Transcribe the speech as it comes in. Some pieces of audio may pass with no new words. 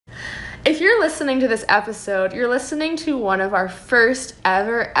If you're listening to this episode, you're listening to one of our first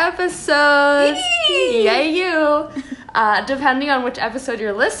ever episodes. Yay, you! Depending on which episode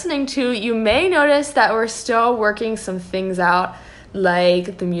you're listening to, you may notice that we're still working some things out,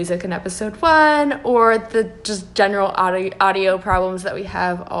 like the music in episode 1 or the just general audio problems that we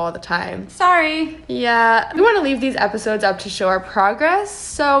have all the time. Sorry. Yeah, we want to leave these episodes up to show our progress,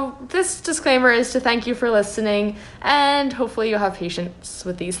 so this disclaimer is to thank you for listening, and hopefully you'll have patience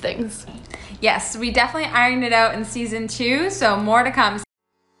with these things. Yes, we definitely ironed it out in season 2, so more to come. 3,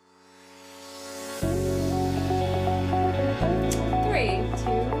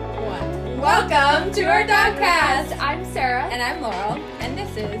 2, 1. Welcome to our Dogcast. I'm Sarah. And I'm Laurel, and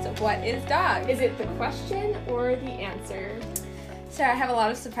this is What is Dog? Is it the question or the answer? Sarah, I have a lot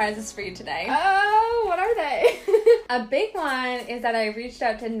of surprises for you today. Oh, what are they? A big one is that I reached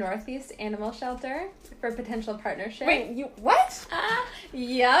out to Northeast Animal Shelter for potential partnership. Wait, you what?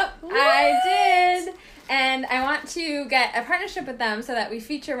 Yep, What? I did. And I want to get a partnership with them so that we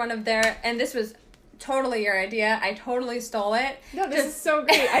feature one of their, and this was totally your idea. I totally stole it. No, this is so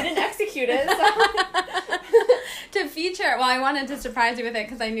great. I didn't execute it. So. To feature, well, I wanted to surprise you with it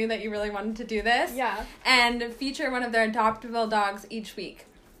because I knew that you really wanted to do this. Yeah. And feature one of their adoptable dogs each week.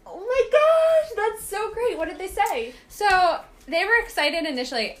 Oh my gosh, that's so great. What did they say? So they were excited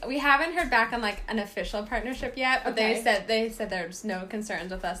initially. We haven't heard back on like an official partnership yet, but Okay. they said there's no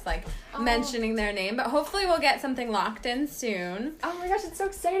concerns with us like mentioning their name. But hopefully we'll get something locked in soon. Oh my gosh, it's so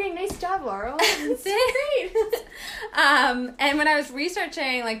exciting. Nice job, Laurel. It's so great. And when I was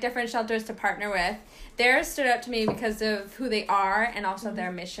researching like different shelters to partner with, theirs stood out to me because of who they are and also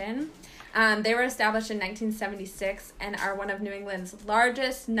their mission. They were established in 1976 and are one of New England's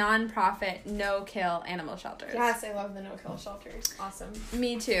largest non-profit no-kill animal shelters. Yes, I love the no-kill shelters. Awesome.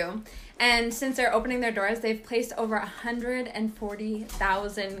 Me too. And since they're opening their doors, they've placed over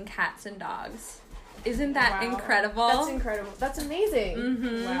 140,000 cats and dogs. Isn't that Wow. incredible? That's incredible. That's amazing.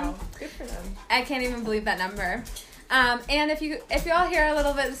 Mhm. Wow. Good for them. I can't even believe that number. And if you all hear a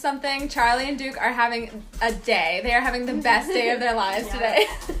little bit of something, Charlie and Duke are having a day. They are having the best day of their lives today.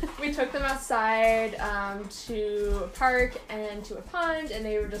 We took them outside to a park and to a pond, and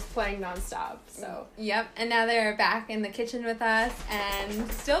they were just playing nonstop. So Yep, and now they're back in the kitchen with us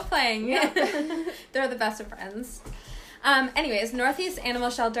and still playing. Yep. They're the best of friends. Anyways, Northeast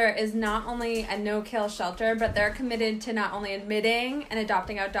Animal Shelter is not only a no-kill shelter, but they're committed to not only admitting and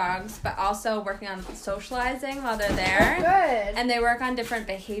adopting out dogs, but also working on socializing while they're there. good. And they work on different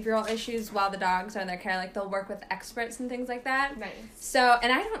behavioral issues while the dogs are in their care. Like, they'll work with experts and things like that. Nice. So,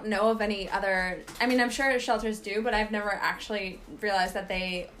 and I don't know of any other, I mean, I'm sure shelters do, but I've never actually realized that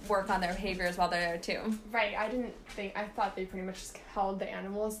they work on their behaviors while they're there, too. Right. I thought they pretty much just held the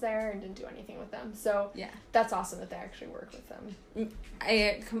animals there and didn't do anything with them. So Yeah. that's awesome that they actually work with them.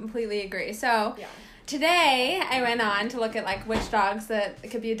 I completely agree. So, Yeah. today I went on to look at like which dogs that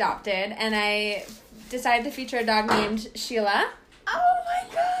could be adopted, and I decided to feature a dog named Sheila. Oh my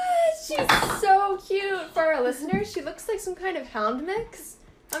gosh, she's so cute. For our listeners, she looks like some kind of hound mix,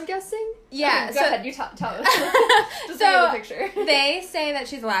 I'm guessing. Yeah, Okay, go ahead, you tell us. Just So, give me the picture. They say that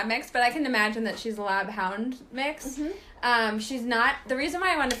she's a lab mix, but I can imagine that she's a lab hound mix. Mm-hmm. She's not, the reason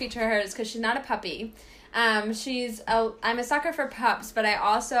why I wanted to feature her is because she's not a puppy. I'm a sucker for pups, but I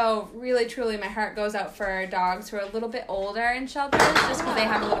also really, truly, my heart goes out for dogs who are a little bit older in shelters, just because they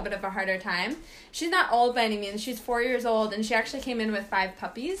have a little bit of a harder time. She's not old by any means. She's 4 years old, and she actually came in with 5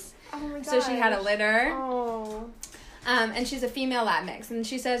 puppies. Oh my gosh. So she had a litter. Oh. And she's a female lab mix, and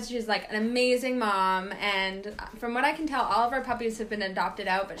she says she's like an amazing mom, and from what I can tell, all of her puppies have been adopted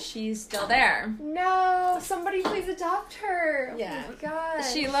out, but she's still there. No, somebody please adopt her. Yeah. Oh my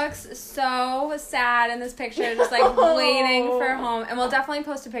gosh. She looks so sad in this picture, just like waiting for home, and we'll definitely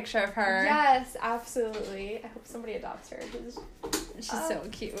post a picture of her. Yes, absolutely. I hope somebody adopts her. 'Cause She's so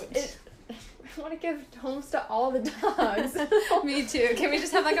cute. I want to give homes to all the dogs. Me too. Can we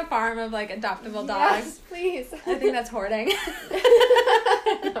just have like a farm of like adoptable Yes, dogs? please. I think that's hoarding.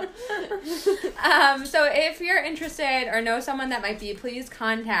 So if you're interested or know someone that might be, please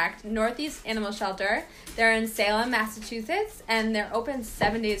contact Northeast Animal Shelter. They're in Salem, Massachusetts, and they're open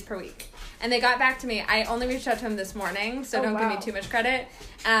 7 days per week. And they got back to me. I only reached out to them this morning, so don't give me too much credit.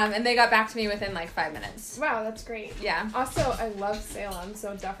 And they got back to me within like 5 minutes. Wow, that's great. Yeah. Also, I love Salem,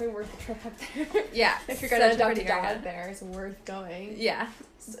 so definitely worth the trip up there. Yeah. If you're going to such a adopt a pretty dog area. there, it's worth going. Yeah.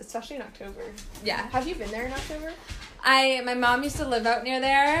 Especially in October. Yeah. Have you been there in October? My mom used to live out near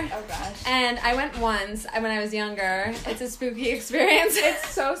there. Oh gosh. And I went once when I was younger. It's a spooky experience. It's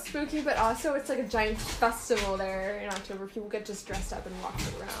so spooky, but also it's like a giant festival there in October. People get just dressed up and walk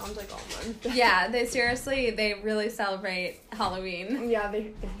around like all month. Yeah, they really celebrate Halloween. Yeah,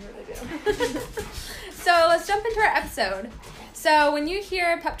 they really do. So let's jump into our episode. So when you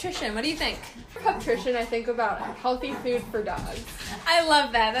hear puptrition, what do you think? Puptrition, I think about healthy food for dogs. I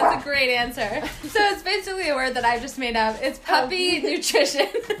love that. That's a great answer. So it's basically a word that I've just made up. It's puppy nutrition.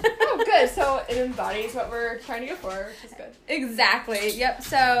 Oh, good. So it embodies what we're trying to go for, which is good. Exactly. Yep.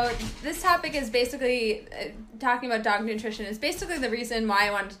 So this topic is basically talking about dog nutrition is basically the reason why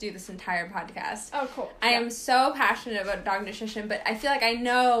I wanted to do this entire podcast. Oh, cool. I am so passionate about dog nutrition, but I feel like I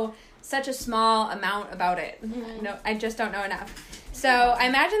know such a small amount about it. Mm-hmm. No, I just don't know enough. So I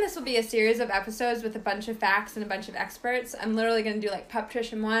imagine this will be a series of episodes with a bunch of facts and a bunch of experts. I'm literally going to do like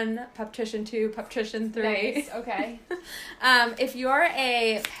Puptrition 1, Puptrition 2, Puptrition 3. Nice. Okay. If you're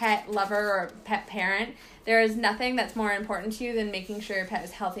a pet lover or a pet parent, there is nothing that's more important to you than making sure your pet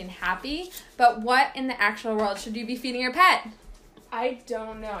is healthy and happy. But what in the actual world should you be feeding your pet? I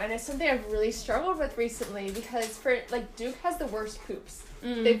don't know, and it's something I've really struggled with recently because Duke has the worst poops.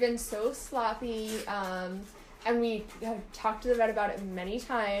 They've been so sloppy, and we have talked to the vet about it many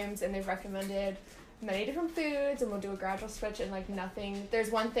times, and they've recommended many different foods, and we'll do a gradual switch, and nothing.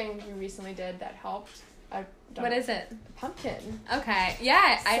 There's one thing we recently did that helped. What is it? Pumpkin. Okay.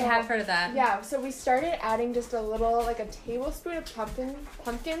 Yeah, I have heard of that. Yeah, so we started adding just a little, a tablespoon of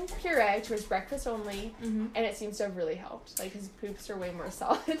pumpkin puree to his breakfast only, and it seems to have really helped. His poops are way more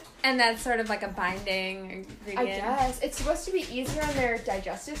solid. And that's sort of like a binding ingredient? I guess. It's supposed to be easier on their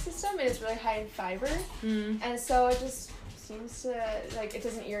digestive system, and it's really high in fiber. And so it just seems to, it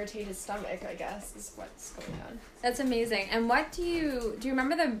doesn't irritate his stomach, I guess, is what's going on. That's amazing. And what do you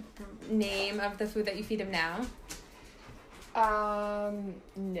remember the name of the food that you feed him now?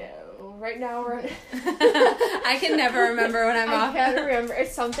 No. Right now we're... I can never remember when I'm off. I can't remember.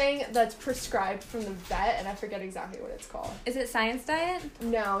 It's something that's prescribed from the vet, and I forget exactly what it's called. Is it Science Diet?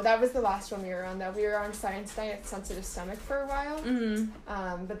 No, that was the last one we were on, though. We were on Science Diet Sensitive Stomach for a while.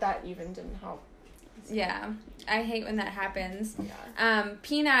 But that even didn't help. Yeah, I hate when that happens. Yeah.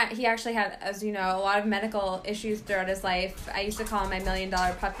 Peanut, he actually had, as you know, a lot of medical issues throughout his life. I used to call him my $1 million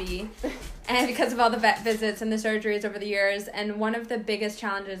puppy, and because of all the vet visits and the surgeries over the years. And one of the biggest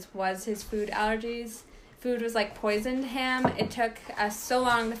challenges was his food allergies. Food was poisoned him. It took us so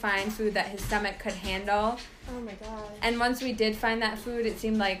long to find food that his stomach could handle. Oh my god. And once we did find that food, it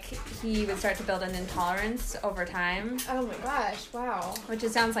seemed like he would start to build an intolerance over time. Oh my gosh, wow. Which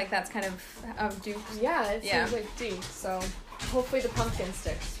it sounds like that's kind of Duke's. Yeah, it seems like Duke, so hopefully the pumpkin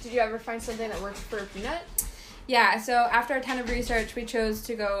sticks. Did you ever find something that worked for Peanut? Yeah, so after a ton of research, we chose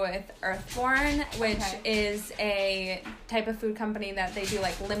to go with Earthborn, which is a type of food company that they do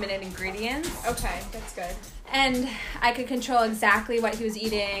limited ingredients. Okay, that's good. And I could control exactly what he was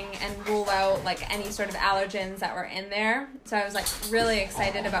eating and rule out any sort of allergens that were in there. So I was really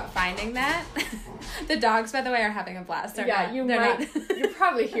excited about finding that. The dogs, by the way, are having a blast. You're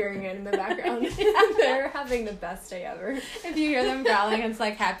probably hearing it in the background. They're having the best day ever. If you hear them growling, it's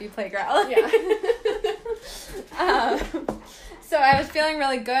happy play growl. Yeah. So I was feeling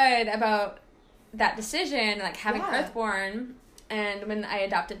really good about that decision, having Earthborn. And when I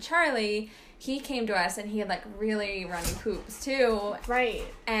adopted Charlie, he came to us and he had really runny poops too. Right.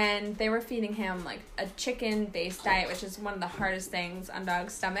 And they were feeding him a chicken-based diet, which is one of the hardest things on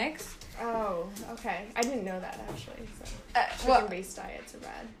dogs' stomachs. Oh, okay. I didn't know that actually. So chicken-based diets are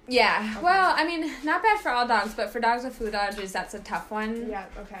bad. Yeah. Okay. Well, I mean, not bad for all dogs, but for dogs with food allergies, that's a tough one. Yeah.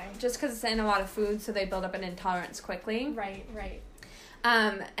 Okay. Just because it's in a lot of food, so they build up an intolerance quickly. Right. Right.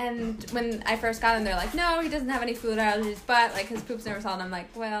 And when I first got him, they're like, no, he doesn't have any food allergies, but his poops never solid. I'm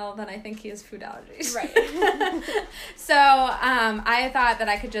like, well, then I think he has food allergies. Right. So, I thought that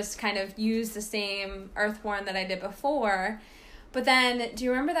I could just kind of use the same Earthborn that I did before. But then, do you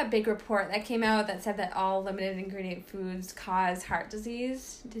remember that big report that came out that said that all limited ingredient foods cause heart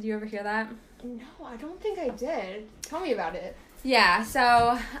disease? Did you ever hear that? No, I don't think I did. Tell me about it. Yeah,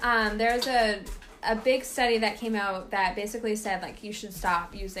 so there's a big study that came out that basically said you should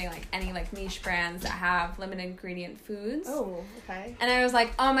stop using any niche brands that have limited ingredient foods. Oh, okay. And I was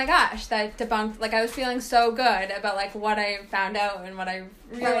like, oh my gosh, that debunked, I was feeling so good about what I found out and what I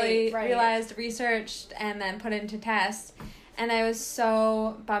really realized, researched, and then put into test. And I was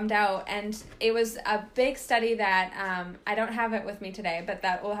so bummed out. And it was a big study that I don't have it with me today, but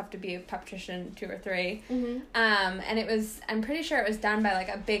that will have to be a Puptrition 2 or 3. Mm-hmm. And it was, I'm pretty sure it was done by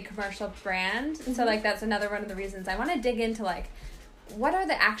a big commercial brand. Mm-hmm. So that's another one of the reasons I want to dig into what are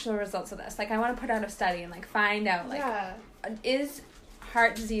the actual results of this? I want to put out a study and find out is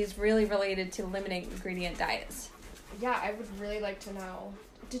heart disease really related to limiting ingredient diets? Yeah, I would really like to know.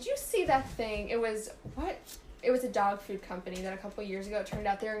 Did you see that thing? It was a dog food company that a couple years ago, it turned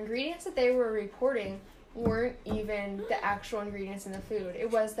out their ingredients that they were reporting weren't even the actual ingredients in the food.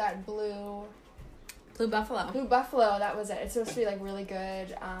 It was that blue buffalo, that was it. It's supposed to be like really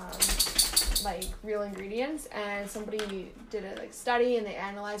good, like real ingredients, and somebody did a like study and they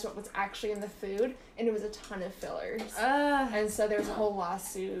analyzed what was actually in the food, and it was a ton of fillers. And so there was a whole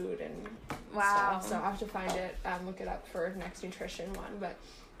lawsuit and stuff. So I'll have to find it, look it up for next nutrition one. But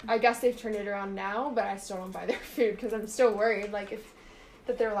I guess they've turned it around now, but I still don't buy their food because I'm still worried like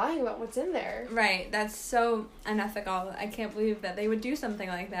that they're lying about what's in there. Right. That's so unethical. I can't believe that they would do something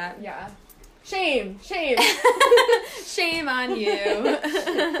like that. Yeah. Shame. Shame on you.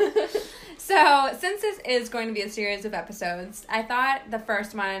 So, since this is going to be a series of episodes, I thought the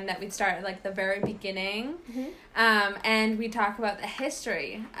first one that we'd start at, like, the very beginning, and we talk about the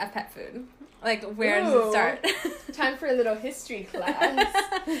history of pet food. Like, where does it start? Time for a little history class.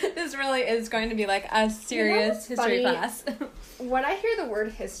 This really is going to be, like, a serious history class. When I hear the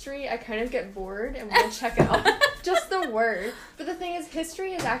word history, I kind of get bored and want to check out just the word. But the thing is,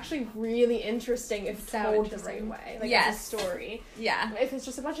 history is actually really interesting if told the right way. Like, as a story. Yeah. If it's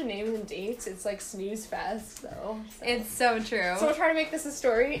just a bunch of names and dates, it's like snooze fest, though. So. It's so true. So we'll try to make this a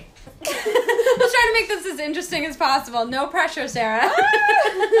story. We'll try to make this as interesting as possible. No pressure, Sarah.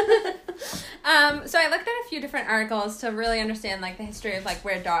 So I looked at a few different articles to really understand, like, the history of, like,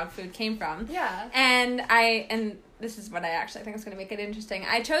 where dog food came from. Yeah. And this is what I actually think is going to make it interesting.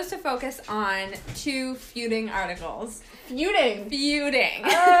 I chose to focus on 2 feuding articles. Feuding?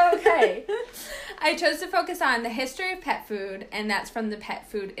 Oh, okay. I chose to focus on the history of pet food, and that's from the Pet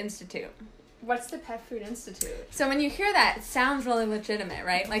Food Institute. What's the Pet Food Institute? So when you hear that, it sounds really legitimate,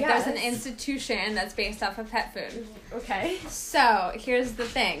 right? Like, there's an institution that's based off of pet food. Okay. So, here's the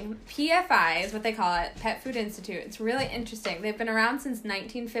thing. PFI is what they call it, Pet Food Institute. It's really interesting. They've been around since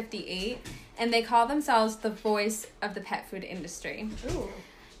 1958, and they call themselves the voice of the pet food industry. Ooh.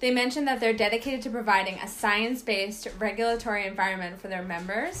 They mention that they're dedicated to providing a science-based regulatory environment for their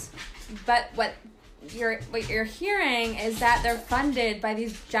members, but what you're hearing is that they're funded by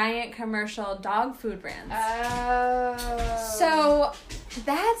these giant commercial dog food brands. Oh. So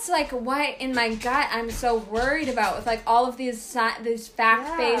that's like what in my gut I'm so worried about with like all of these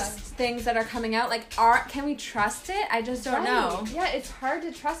fact-based things that are coming out. Like, can we trust it? I just don't know. Yeah, it's hard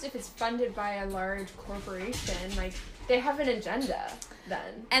to trust if it's funded by a large corporation. Like, they have an agenda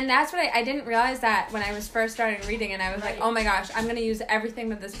then. And that's what I didn't realize that when I was first starting reading, and I was like, oh my gosh, I'm going to use everything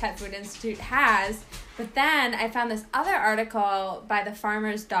that this Pet Food Institute has. But then I found this other article by the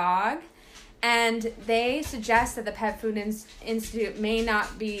Farmer's Dog, and they suggest that the Pet Food Institute may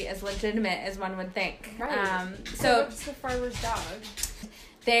not be as legitimate as one would think. Right. So what's the Farmer's Dog?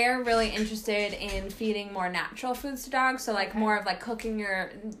 They're really interested in feeding more natural foods to dogs, so like more of like cooking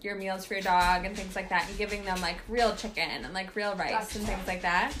your meals for your dog and things like that, and giving them like real chicken and like real rice and things like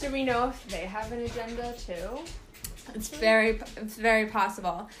that. Do we know if they have an agenda too? It's very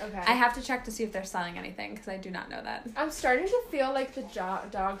possible. Okay. I have to check to see if they're selling anything because I do not know that. I'm starting to feel like the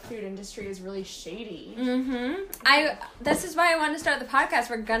dog food industry is really shady. Mm-hmm. This is why I wanted to start the podcast.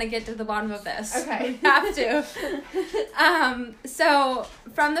 We're gonna get to the bottom of this. Okay. We have to. So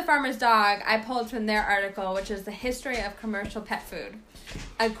from the Farmer's Dog, I pulled from their article, which is the history of commercial pet food,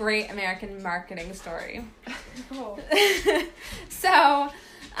 a great American marketing story. Oh. So,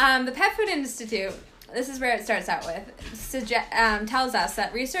 the Pet Food Institute. This is where it starts out with. Tells us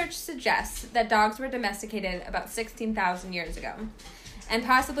that research suggests that dogs were domesticated about 16,000 years ago, and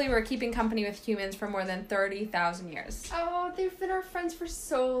possibly were keeping company with humans for more than 30,000 years. Oh, they've been our friends for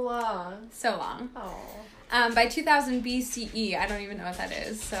so long. So long. Oh. By 2000 BCE, I don't even know what that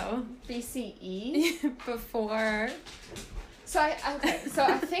is. So BCE? Before. So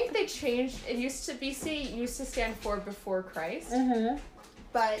I think they changed. It used to BC used to stand for before Christ. Mm-hmm.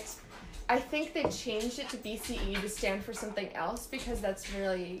 But I think they changed it to BCE to stand for something else because that's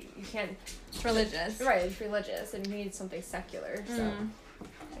really, you can't... It's religious. Right, it's religious and you need something secular, so I'm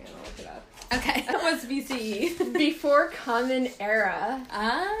going to look it up. Okay, what's BCE? Before Common Era.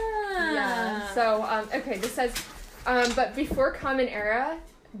 Ah. Yeah, so, okay, this says, but before Common Era,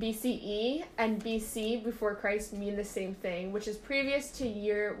 BCE, and BC, before Christ, mean the same thing, which is previous to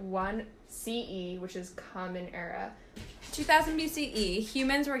year 1 CE, which is Common Era. 2000 BCE,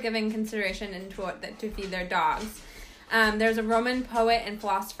 humans were given consideration to feed their dogs. There's a Roman poet and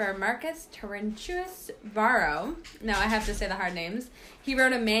philosopher, Marcus Terentius Varro. No, I have to say the hard names. He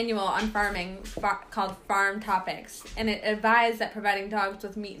wrote a manual on farming called Farm Topics, and it advised that providing dogs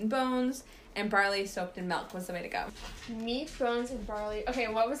with meat and bones and barley soaked in milk was the way to go. Meat, bones, and barley. Okay,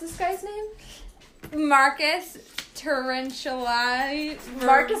 what was this guy's name? Marcus Tarantula.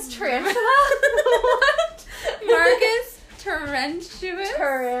 Marcus Tarantula? What? Marcus Tarantula.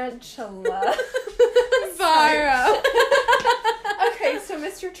 Tarantula. Borrow. Okay, so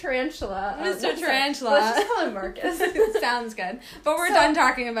Mr. Tarantula. Mr. Tarantula. Let's just call him Marcus. Sounds good. But we're done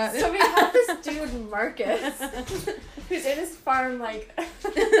talking about it. So we have this dude, Marcus, who's in his farm, like,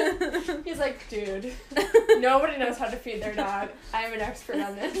 he's like, dude, nobody knows how to feed their dog. I'm an expert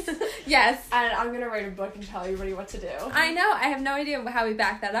on this. Yes. And I'm going to write a book and tell everybody what to do. I know. I have no idea how we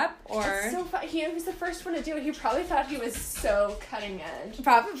back that up, or... It's so fun. He was the first one to do it. He probably thought he was so cutting edge.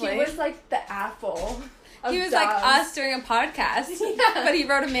 Probably. He was like the Apple of He was dogs. like us doing a podcast, Yeah. but he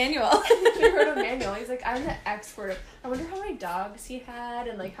wrote a manual. He wrote a manual. He's like, I'm the expert. I wonder how many dogs he had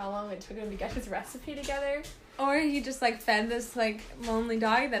and like how long it took him to get his recipe together. Or he just like fed this like lonely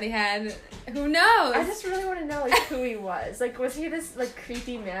dog that he had. Who knows? I just really want to know like who he was. Like, was he this like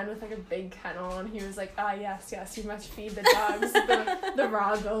creepy man with like a big kennel and he was like, yes, you must feed the dogs the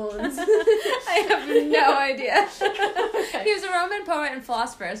raw bones. I have no idea. Okay. He was a Roman poet and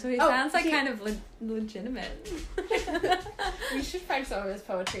philosopher, so he sounds like kind of legitimate. We should find some of his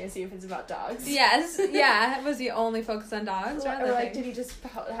poetry and see if it's about dogs. Yes, yeah. Was he only focused on dogs? Or like, did he just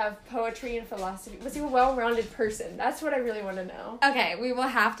have poetry and philosophy? Was he a well-rounded person? That's what I really want to know. Okay, we will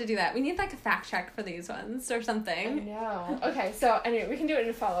have to do that. We need like a fact check for these ones or I something. know. Okay, so anyway, we can do it in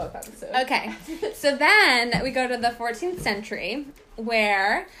a follow-up episode. Okay, so then we go to the 14th century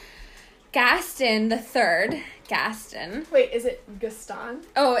where Gaston the Third. Gaston. Wait, is it Gaston?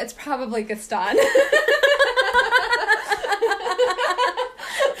 Oh, it's probably Gaston.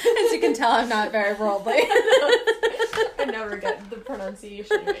 As you can tell, I'm not very worldly. I never get the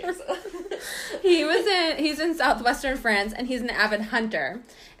pronunciation names. He's in southwestern France, and he's an avid hunter.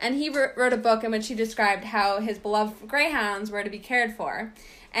 And he wrote a book in which he described how his beloved greyhounds were to be cared for.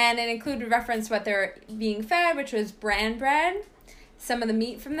 And it included reference to what they were being fed, which was bran bread, some of the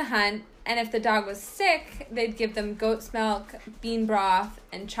meat from the hunt, and if the dog was sick, they'd give them goat's milk, bean broth,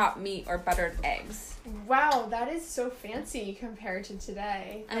 and chopped meat or buttered eggs. Wow, that is so fancy compared to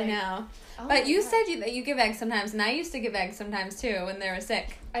today. I know. Oh But my you God. said that you give eggs sometimes, and I used to give eggs sometimes too when they were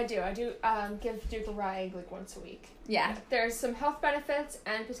sick. I do give Duke a raw egg like once a week. Yeah. There's some health benefits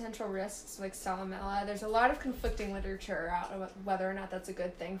and potential risks like salmonella. There's a lot of conflicting literature out about whether or not that's a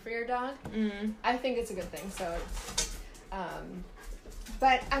good thing for your dog. Mm. I think it's a good thing, so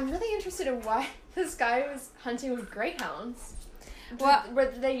but I'm really interested in why this guy was hunting with greyhounds. Well, Were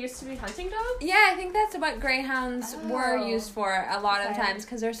they used to be hunting dogs? Yeah, I think that's what greyhounds were Oh. used for a lot of Okay. times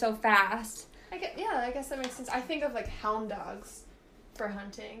because they're so fast. I guess that makes sense. I think of like hound dogs for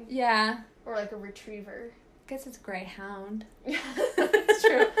hunting Yeah. or like a retriever. I guess it's greyhound. Yeah, that's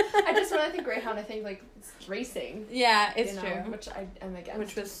true. I just when I think greyhound, I think like it's racing. Yeah, it's you know, true. which I am against.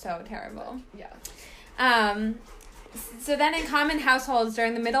 Which was so terrible. Yeah. So then in common households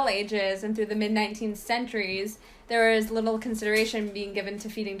during the Middle Ages and through the mid-19th centuries, there was little consideration being given to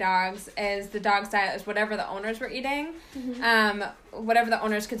feeding dogs, as the dog's diet was whatever the owners were eating, whatever the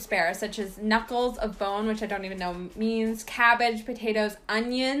owners could spare, such as knuckles of bone, which I don't even know means, cabbage, potatoes,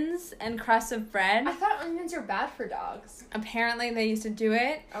 onions, and crusts of bread. I thought onions are bad for dogs. Apparently they used to do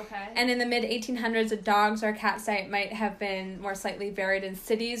it. Okay. And in the mid-1800s, a dog's or cat's diet might have been more slightly varied in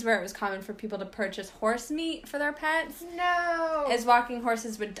cities where it was common for people to purchase horse meat for their pets, No. as walking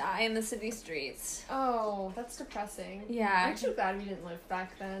horses would die in the city streets. Oh, that's depressing. Yeah. I'm actually glad we didn't live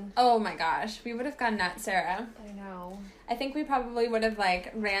back then. Oh my gosh, we would have gone nuts, Sarah. I know. I think we probably would have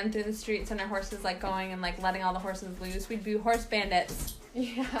like ran through the streets on our horses, like going and like letting all the horses loose. We'd be horse bandits.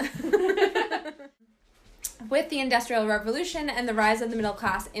 Yeah. With the Industrial Revolution and the rise of the middle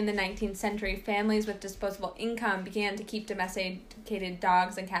class in the 19th century, families with disposable income began to keep domesticated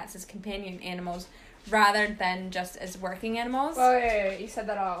dogs and cats as companion animals rather than just as working animals. Oh, wait, you said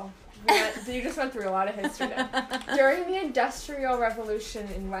that all. You just went through a lot of history there. During the Industrial Revolution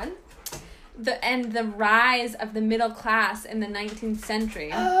in when? The rise of the middle class in the 19th century.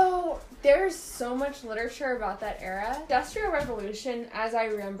 Oh, there's so much literature about that era. Industrial Revolution, as I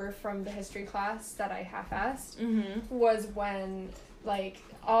remember from the history class that I half-assed, was when, like,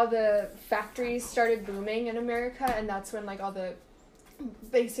 all the factories started booming in America, and that's when, like, all the...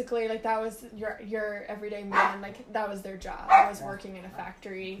 Basically, like, that was your everyday man, like, that was their job. I was working in a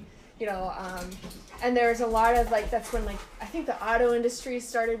factory, you know, and there was a lot of, like, that's when, like, I think the auto industry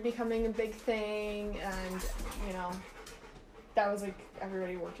started becoming a big thing, and, you know, that was, like,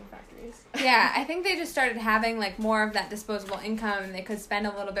 everybody worked in factories. Yeah, I think they just started having, like, more of that disposable income, and they could spend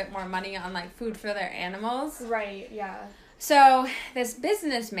a little bit more money on, like, food for their animals. Right, yeah. So, this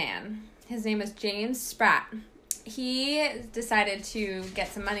businessman, his name is James Spratt, he decided to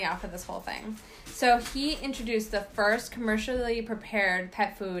get some money off of this whole thing. So he introduced the first commercially prepared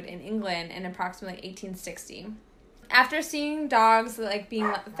pet food in England in approximately 1860. After seeing dogs like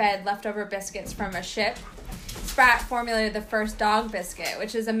being fed leftover biscuits from a ship, Spratt formulated the first dog biscuit,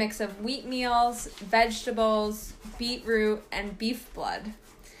 which is a mix of wheat meals, vegetables, beetroot, and beef blood.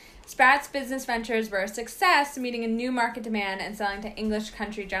 Spratt's business ventures were a success, meeting a new market demand and selling to English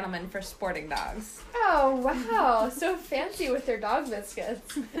country gentlemen for sporting dogs. Oh, wow. So fancy with their dog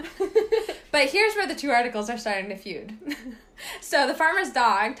biscuits. But here's where the two articles are starting to feud. So the Farmer's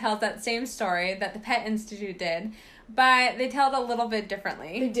Dog tells that same story that the Pet Institute did, but they tell it a little bit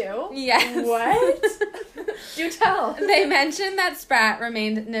differently. They do? Yes. What? Do tell. They mentioned that Spratt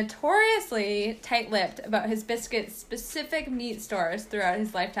remained notoriously tight-lipped about his biscuits' specific meat stores throughout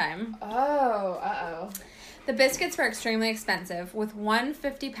his lifetime. Oh, uh-oh. The biscuits were extremely expensive, with one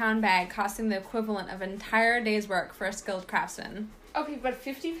 50-pound bag costing the equivalent of an entire day's work for a skilled craftsman. Okay, but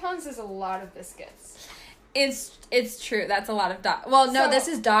 50 pounds is a lot of biscuits. It's true. That's a lot of dog. Well, no, So- this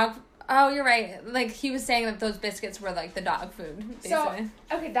is dog. Oh, you're right. Like, he was saying that those biscuits were like the dog food, basically. So,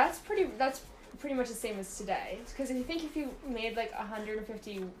 okay, that's pretty much the same as today. Because if you made like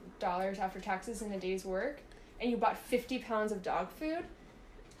 $150 after taxes in a day's work, and you bought 50 pounds of dog food,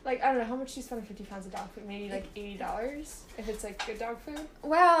 like, I don't know, how much do you spend on 50 pounds of dog food? Maybe like $80 if it's like good dog food?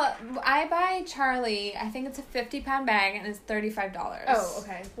 Well, I buy Charlie, I think it's a 50-pound bag, and it's $35. Oh,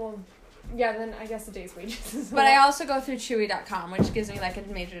 okay. Well, yeah, then I guess the day's wages is But I also go through Chewy.com, which gives me like a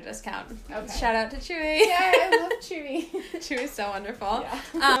major discount. Okay. Shout out to Chewy. Yeah, I love Chewy. Chewy's so wonderful.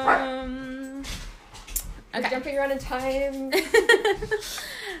 Yeah. Okay. Jumping around in time.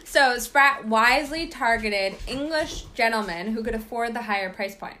 So Spratt wisely targeted English gentlemen who could afford the higher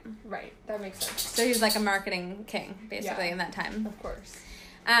price point. Right, that makes sense. So he was like a marketing king, basically, Yeah. in that time. Of course.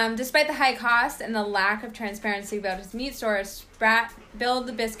 Despite the high cost and the lack of transparency about his meat stores, Spratt billed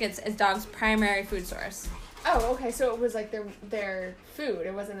the biscuits as dogs' primary food source. Oh, okay, so it was like their food.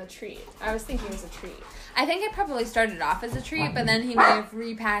 It wasn't a treat. I was thinking it was a treat. I think it probably started off as a treat, but then he may have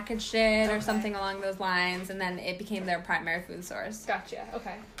repackaged it or Okay. something along those lines, and then it became their primary food source. Gotcha,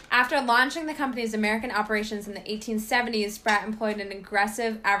 okay. After launching the company's American operations in the 1870s, Spratt employed an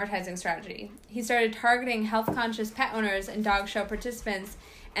aggressive advertising strategy. He started targeting health-conscious pet owners and dog show participants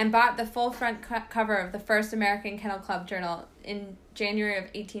and bought the full front cover of the first American Kennel Club journal in January of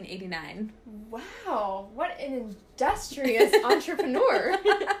 1889. Wow, what an industrious entrepreneur.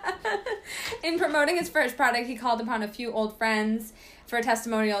 In promoting his first product, he called upon a few old friends for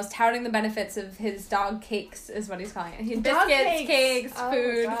testimonials, touting the benefits of his dog cakes, is what he's calling it. Dog Biscuits, cakes, oh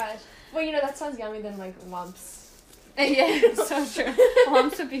food. My gosh. Well, that sounds yummy than like lumps. Yeah, so true.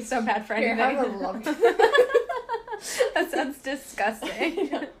 Lumps would be so bad for Here, anybody. have a lump. That sounds disgusting.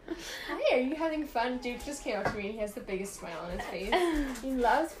 Hi, are you having fun? Duke just came up to me and he has the biggest smile on his face. He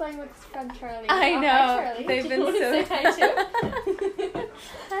loves playing with his friend Charlie. I Oh, know. Hi, Charlie. They've Do been you want so- to say hi too?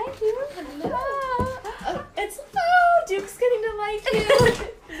 Hi, Duke. Hello. It's Duke's getting to like you.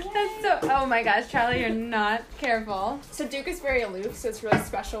 That's so. Oh my gosh, Charlie, you're not careful. So Duke is very aloof, so it's really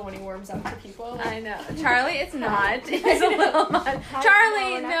special when he warms up to people. I know. Charlie, it's not. He's a little much. Hi,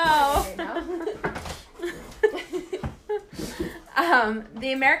 Charlie, we're no. not right now.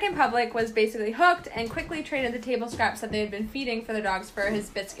 The American public was basically hooked and quickly traded the table scraps that they had been feeding for their dogs for his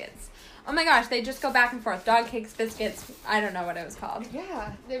biscuits. Oh my gosh, they just go back and forth. Dog cakes, biscuits. I don't know what it was called.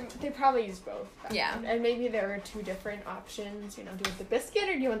 Yeah, they probably use both. Yeah. And maybe there are two different options. Do you want the biscuit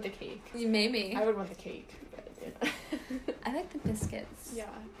or do you want the cake? Maybe. I would want the cake. But, I like the biscuits. yeah.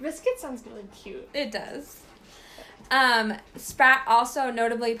 Biscuit sounds really cute. It does. Spratt also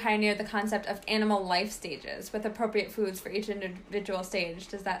notably pioneered the concept of animal life stages with appropriate foods for each individual stage.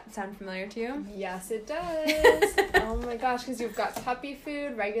 Does that sound familiar to you? Yes, it does. Oh my gosh, because you've got puppy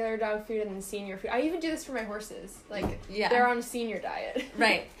food, regular dog food, and then senior food. I even do this for my horses. Like, Yeah. they're on a senior diet.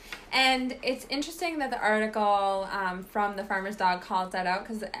 Right. And it's interesting that the article from the Farmer's Dog calls that out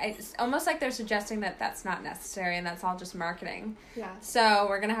because it's almost like they're suggesting that that's not necessary and that's all just marketing. Yeah. So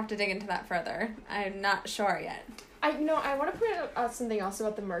we're going to have to dig into that further. I'm not sure yet. I want to point out something else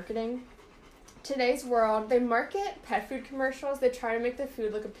about the marketing. Today's world, they market pet food commercials. They try to make the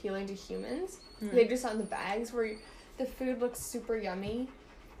food look appealing to humans. They do this on the bags where the food looks super yummy.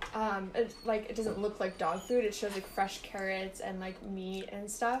 It doesn't look like dog food. It shows like fresh carrots and like meat and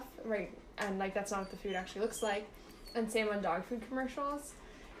stuff, right? And like that's not what the food actually looks like. And same on dog food commercials.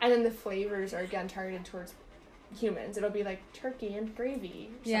 And then the flavors are again targeted towards humans. It'll be like turkey and gravy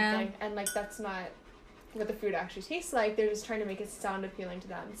or something. And like that's not what the food actually tastes like. They're just trying to make it sound appealing to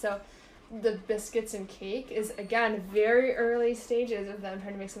them. So the biscuits and cake is again very early stages of them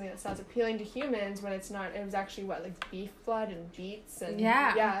trying to make something that sounds appealing to humans when it's not. It was actually like beef blood and beets and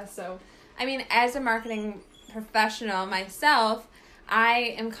Yeah. so I mean, as a marketing professional myself,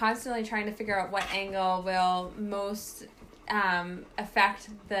 I am constantly trying to figure out what angle will most affect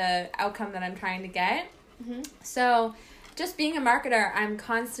the outcome that I'm trying to get. Mm-hmm. So just being a marketer, I'm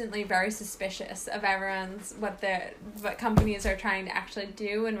constantly very suspicious of what companies are trying to actually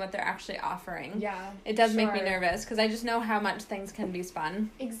do and what they're actually offering. Yeah. It does make me sure. nervous because I just know how much things can be spun.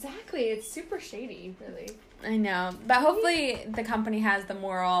 Exactly. It's super shady, really. I know. But hopefully the company has the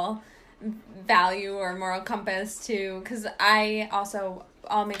moral value or moral compass to, because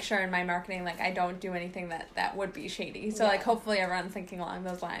I'll make sure in my marketing, like, I don't do anything that would be shady. So, Yeah. like, hopefully everyone's thinking along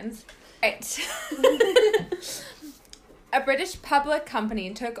those lines. Right. A British public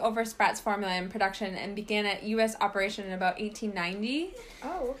company took over Sprat's formula in production and began a U.S. operation in about 1890.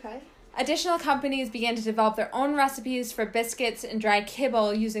 Oh, okay. Additional companies began to develop their own recipes for biscuits and dry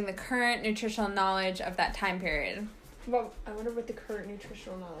kibble using the current nutritional knowledge of that time period. Well, I wonder what the current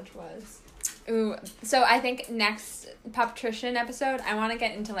nutritional knowledge was. Ooh, so I think next Puptrition episode, I want to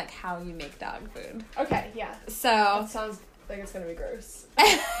get into, like, how you make dog food. Okay, yeah. So... That sounds like it's gonna be gross.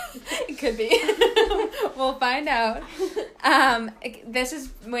 It could be. We'll find out. This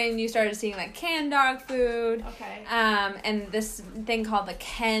is when you started seeing, like, canned dog food. Okay. And this thing called the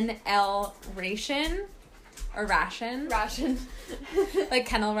Ken L ration. Or ration. Ration. Like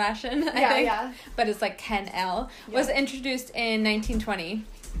kennel ration, I Yeah, think. yeah. But it's like Ken L. Yeah. Was introduced in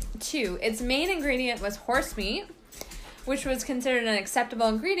 1922. Its main ingredient was horse meat, which was considered an acceptable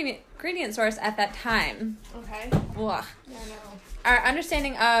ingredient source at that time. Okay. Ugh. Yeah, no. Our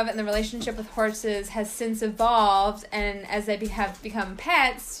understanding of and the relationship with horses has since evolved, and as they have become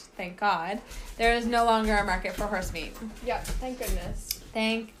pets, thank God, there is no longer a market for horse meat. Yep, thank goodness.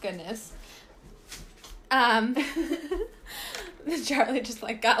 Thank goodness. Charlie just,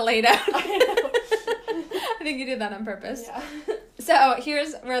 like, got laid out. I think you did that on purpose. Yeah. So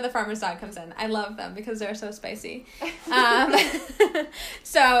here's where the farmer's dog comes in. I love them because they're so spicy.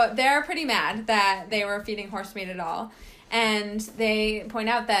 So they're pretty mad that they were feeding horse meat at all. And they point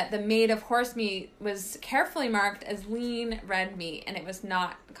out that the made of horse meat was carefully marked as lean red meat, and it was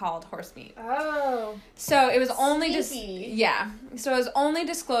not called horse meat. Oh. So it was only Sneaky. So it was only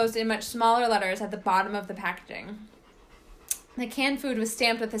disclosed in much smaller letters at the bottom of the packaging. The canned food was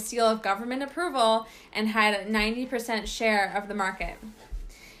stamped with a seal of government approval and had a 90% share of the market.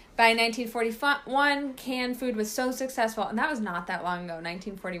 By 1941, canned food was so successful, and that was not that long ago,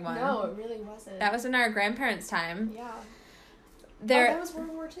 1941. No, it really wasn't. That was in our grandparents' time. Yeah. There that was World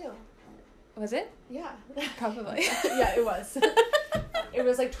War II. was it? Yeah. Probably. Yeah, it was. It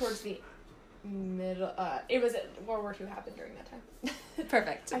was, like, towards the middle. It was World War II happened during that time.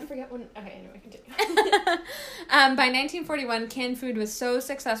 Perfect. I forget when. Okay, anyway, continue. By 1941, canned food was so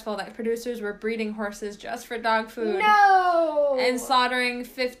successful that producers were breeding horses just for dog food. No. And slaughtering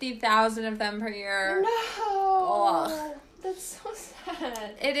 50,000 of them per year. No. Ugh. That's so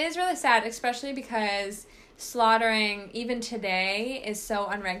sad. It is really sad, especially because slaughtering, even today, is so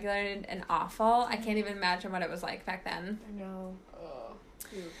unregulated and awful. I can't even imagine what it was like back then. I know. Oh.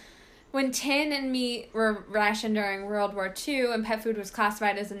 Dude. When tin and meat were rationed during World War II and pet food was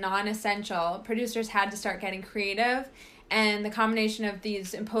classified as a non-essential, producers had to start getting creative, and the combination of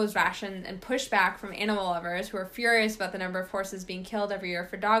these imposed rations and pushback from animal lovers who were furious about the number of horses being killed every year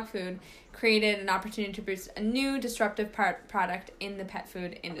for dog food created an opportunity to produce a new disruptive product in the pet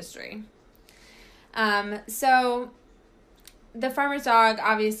food industry. So the farmer's dog,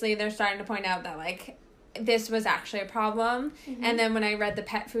 obviously, they're starting to point out that, like, this was actually a problem. Mm-hmm. And then when I read the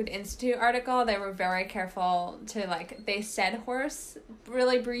Pet Food Institute article, they were very careful to, like, they said horse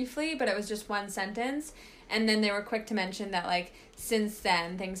really briefly, but it was just one sentence. And then they were quick to mention that, like, since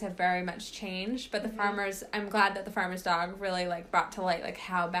then, things have very much changed. But the farmers, I'm glad that the farmer's dog really, like, brought to light, like,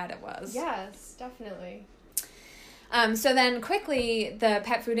 how bad it was. Yes, definitely. So then quickly, the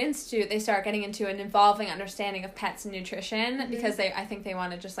Pet Food Institute, they start getting into an evolving understanding of pets and nutrition because I think they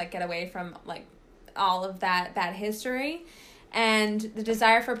want to just, like, get away from, like, all of that bad history. And the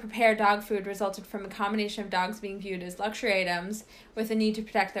desire for prepared dog food resulted from a combination of dogs being viewed as luxury items with a need to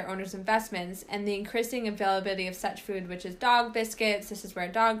protect their owners' investments and the increasing availability of such food, which is dog biscuits, this is where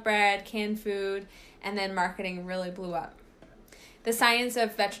dog bread, canned food, and then marketing really blew up. The science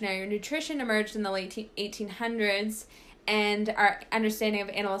of veterinary nutrition emerged in the late 1800s, and our understanding of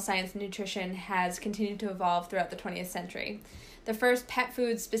animal science and nutrition has continued to evolve throughout the 20th century. The first pet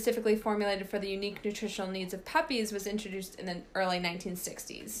food specifically formulated for the unique nutritional needs of puppies was introduced in the early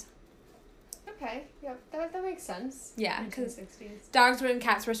 1960s. Okay, yep, that makes sense. Yeah, because 1960s. dogs and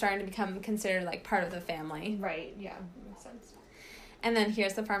cats were starting to become considered, like, part of the family. Right, yeah, makes sense. And then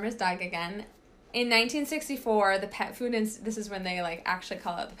here's the farmer's dog again. In 1964, the Pet Food this is when they like actually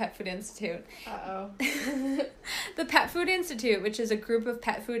call it the Pet Food Institute. Uh-oh. The Pet Food Institute, which is a group of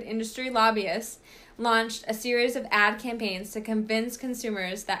pet food industry lobbyists, launched a series of ad campaigns to convince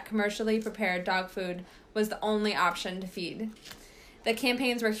consumers that commercially prepared dog food was the only option to feed. The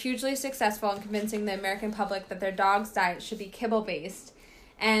campaigns were hugely successful in convincing the American public that their dog's diet should be kibble-based,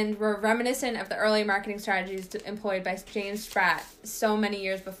 and were reminiscent of the early marketing strategies employed by James Spratt so many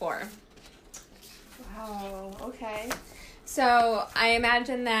years before. Wow, okay. So I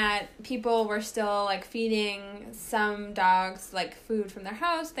imagine that people were still like feeding some dogs like food from their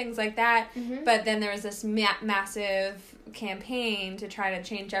house, things like that. Mm-hmm. But then there was this massive campaign to try to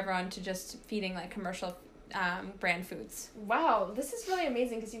change everyone to just feeding like commercial brand foods. Wow, this is really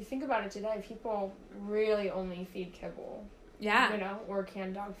amazing because you think about it today, people really only feed kibble. Yeah. You know, or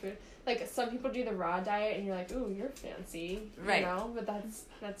canned dog food. Like, some people do the raw diet, and you're like, ooh, you're fancy. Right. You know, but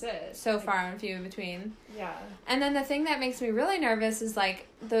that's it. So like, far and few in between. Yeah. And then the thing that makes me really nervous is like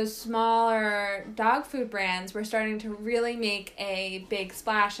those smaller dog food brands were starting to really make a big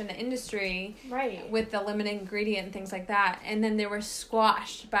splash in the industry. Right. With the limited ingredient and things like that. And then they were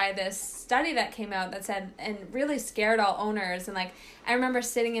squashed by this study that came out that said, and really scared all owners. And like, I remember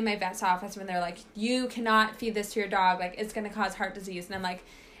sitting in my vet's office when they're like, you cannot feed this to your dog. Like, it's going to cause heart disease. And I'm like,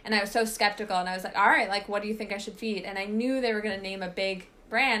 and I was so skeptical, and I was like, all right, like, what do you think I should feed? And I knew they were going to name a big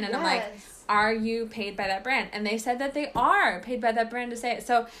brand, and I'm like, are you paid by that brand? And they said that they are paid by that brand to say it.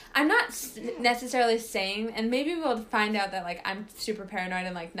 So I'm not necessarily saying, and maybe we'll find out that, like, I'm super paranoid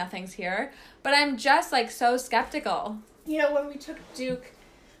and, like, nothing's here, but I'm just, like, so skeptical. You know, when we took Duke,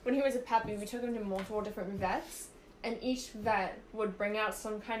 when he was a puppy, we took him to multiple different vets, and each vet would bring out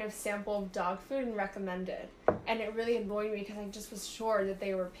some kind of sample of dog food and recommend it. And it really annoyed me because I just was sure that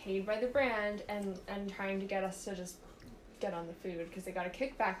they were paid by the brand and trying to get us to just get on the food because they got a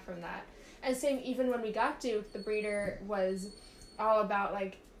kickback from that. And same, even when we got Duke, the breeder was all about,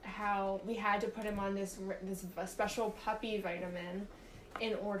 like, how we had to put him on this special puppy vitamin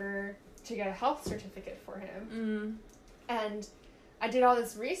in order to get a health certificate for him. And I did all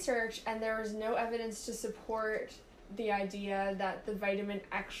this research, and there was no evidence to support the idea that the vitamin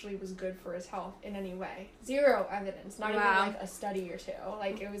actually was good for his health in any way. Zero evidence, not even like a study or two.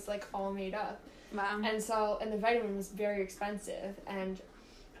 Like, it was like all made up. Wow. And the vitamin was very expensive. And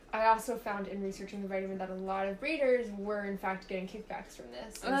I also found in researching the vitamin that a lot of breeders were in fact getting kickbacks from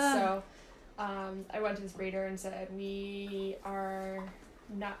this. And so I went to this breeder and said, we are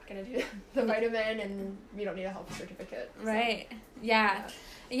not going to do the vitamin, and we don't need a health certificate. Right. Yeah.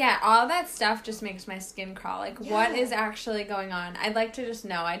 Yeah, all that stuff just makes my skin crawl. Like, what is actually going on? I'd like to just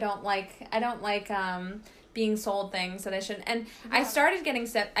know. I don't like being sold things that I shouldn't. And I started getting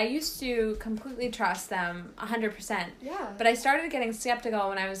I used to completely trust them 100%. Yeah. But I started getting skeptical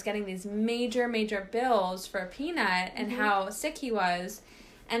when I was getting these major, major bills for Peanut and how sick he was.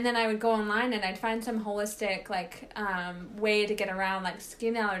 And then I would go online and I'd find some holistic, like, way to get around, like,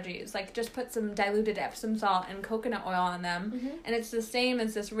 skin allergies. Like, just put some diluted Epsom salt and coconut oil on them. And it's the same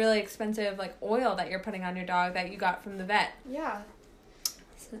as this really expensive, like, oil that you're putting on your dog that you got from the vet. Yeah.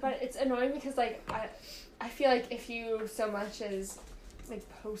 But it's annoying because, like, I feel like if you so much as, like,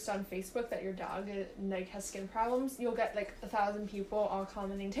 post on Facebook that your dog, like, has skin problems, you'll get, like, 1,000 people all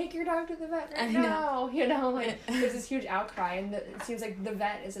commenting, take your dog to the vet right now. You know, like, there's this huge outcry, and it seems like the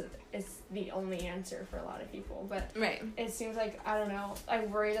vet is the only answer for a lot of people. But it seems like, I don't know, I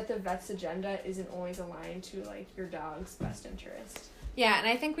worry that the vet's agenda isn't always aligned to, like, your dog's best interest. Yeah, and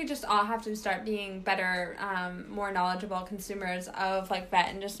I think we just all have to start being better, more knowledgeable consumers of, like, vet,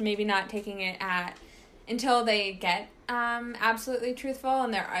 and just maybe not taking it until they get absolutely truthful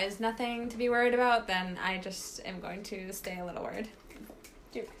and there is nothing to be worried about, then I just am going to stay a little worried.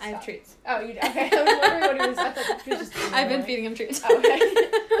 Dude, I have treats. Oh, you okay. I was wondering what he was. I thought you were just I've been feeding him treats. Oh, okay.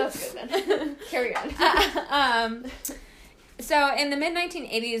 That's good then. Carry on. So in the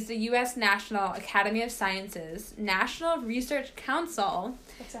mid-1980s, the U.S. National Academy of Sciences National Research Council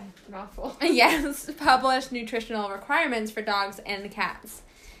That's a mouthful. published nutritional requirements for dogs and cats.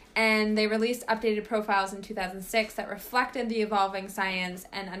 And they released updated profiles in 2006 that reflected the evolving science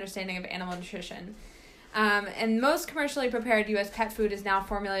and understanding of animal nutrition. And most commercially prepared U.S. pet food is now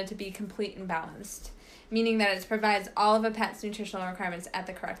formulated to be complete and balanced, meaning that it provides all of a pet's nutritional requirements at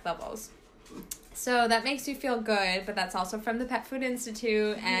the correct levels. So that makes you feel good, but that's also from the Pet Food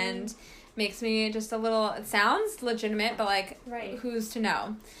Institute and makes me just a little, it sounds legitimate, but like, who's to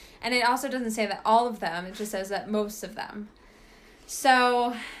know? And it also doesn't say that all of them, it just says that most of them.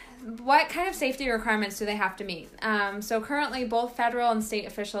 So what kind of safety requirements do they have to meet? So currently, both federal and state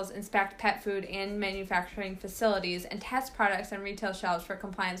officials inspect pet food and manufacturing facilities and test products on retail shelves for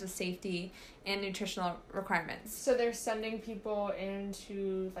compliance with safety and nutritional requirements. So they're sending people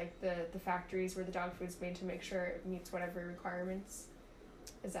into like the factories where the dog food's made to make sure it meets whatever requirements.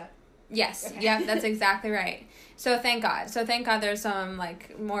 Is that? Yes. Okay. Yeah, that's exactly right. So thank God. There's some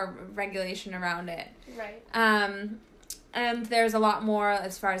like more regulation around it. Right. And there's a lot more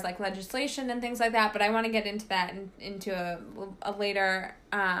as far as like legislation and things like that, but I want to get into that into a later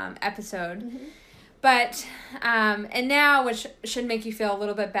episode. Mm-hmm. But and now, which should make you feel a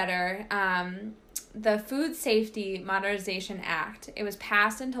little bit better, the Food Safety Modernization Act, it was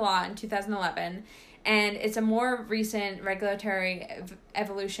passed into law in 2011, and it's a more recent regulatory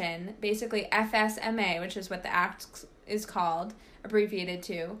evolution. Basically, FSMA, which is what the act is called, abbreviated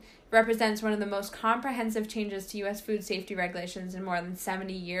to, represents one of the most comprehensive changes to U.S. food safety regulations in more than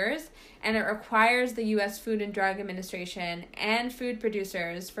 70 years, and it requires the U.S. Food and Drug Administration and food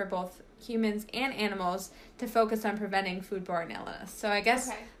producers for both humans and animals to focus on preventing foodborne illness. So I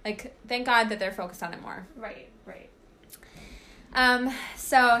guess, thank God that they're focused on it more. Right.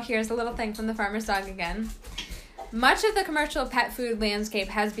 So here's a little thing from the Farmer's Dog again. Much of the commercial pet food landscape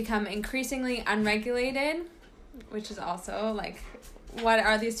has become increasingly unregulated, which is also like, what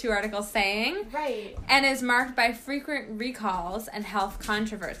are these two articles saying? Right. And is marked by frequent recalls and health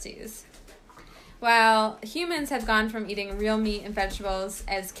controversies. While humans have gone from eating real meat and vegetables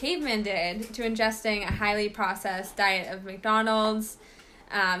as cavemen did to ingesting a highly processed diet of McDonald's,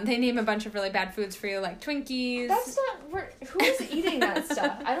 they name a bunch of really bad foods for you, like Twinkies. That's not... Who's eating that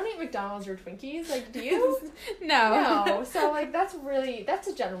stuff? I don't eat McDonald's or Twinkies. Like, do you? No. So, like, that's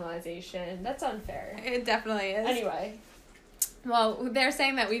a generalization. That's unfair. It definitely is. Anyway. Well, they're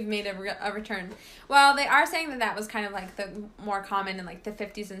saying that we've made a return. Well, they are saying that was kind of like the more common in like the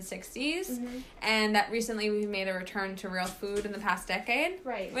 50s and 60s, mm-hmm. and that recently we've made a return to real food in the past decade.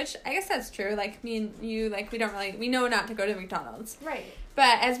 Right. Which I guess that's true. Like me and you, like we know not to go to McDonald's. Right.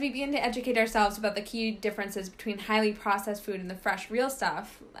 But as we begin to educate ourselves about the key differences between highly processed food and the fresh, real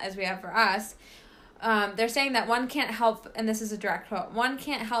stuff, as we have for us, they're saying that one can't help, and this is a direct quote, one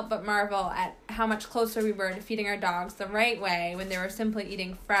can't help but marvel at how much closer we were to feeding our dogs the right way when they were simply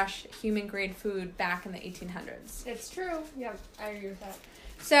eating fresh, human-grade food back in the 1800s. It's true. Yeah, I agree with that.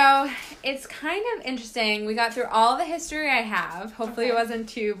 So, it's kind of interesting. We got through all the history I have. Hopefully it wasn't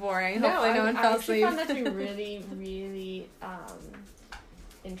too boring. Hopefully no one fell asleep. I found that to be really, really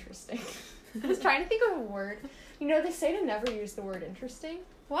interesting. I was trying to think of a word. You know, they say to never use the word interesting.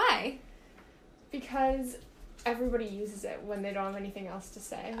 Why? Because everybody uses it when they don't have anything else to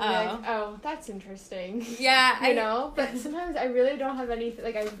say. Oh. Like, oh, that's interesting. Yeah. You know? But sometimes I really don't have anything,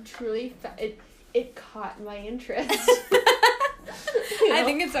 like, I truly, it caught my interest. You know? I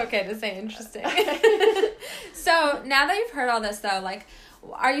think it's okay to say interesting. So, now that you've heard all this, though, like,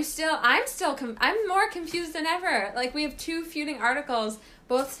 I'm more confused than ever. Like, we have two feuding articles,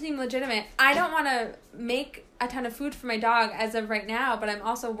 both seem legitimate. I don't want to make a ton of food for my dog as of right now, but I'm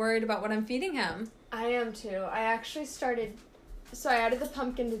also worried about what I'm feeding him. I am too. I actually I added the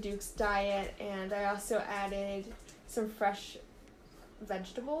pumpkin to Duke's diet, and I also added some fresh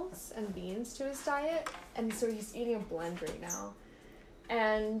vegetables and beans to his diet, and so he's eating a blend right now.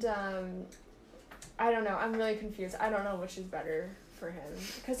 And I don't know. I'm really confused. I don't know which is better for him,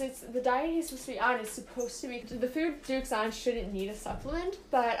 because it's the diet he's supposed to be on is supposed to be the food Duke's on shouldn't need a supplement,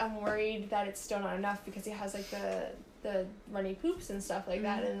 but I'm worried that it's still not enough because he has like the runny poops and stuff like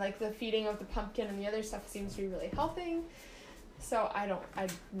that, and like the feeding of the pumpkin and the other stuff seems to be really helping. So I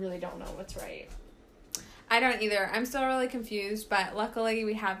really don't know what's right. I don't either. I'm still really confused, but luckily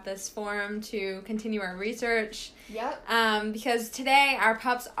we have this forum to continue our research. Yep. Because today our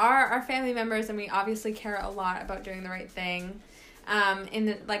pups are our family members, and we obviously care a lot about doing the right thing.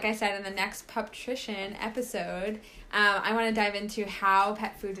 Like I said, in the next Puptrition episode, I want to dive into how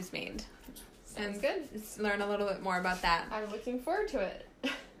pet food is made. Sounds good. Learn a little bit more about that. I'm looking forward to it.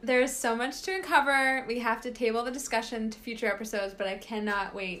 There's so much to uncover. We have to table the discussion to future episodes, but I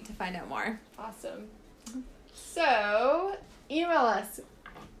cannot wait to find out more. Awesome. So, email us,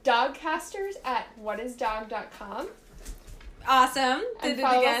 dogcasters@whatisdog.com. Awesome. And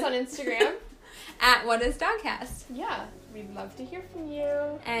follow us on Instagram. @whatisdogcast. Yeah, we'd love to hear from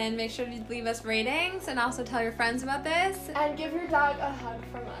you. And make sure to leave us ratings and also tell your friends about this. And give your dog a hug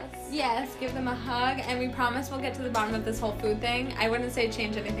from us. Yes, give them a hug, and we promise we'll get to the bottom of this whole food thing. I wouldn't say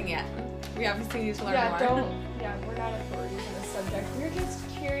change anything yet. We obviously need to learn more. We're not authorities on this subject. We're just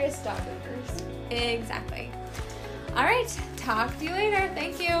curious dog owners. Exactly. All right, talk to you later.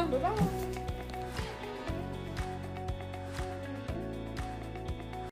 Thank you. Bye-bye.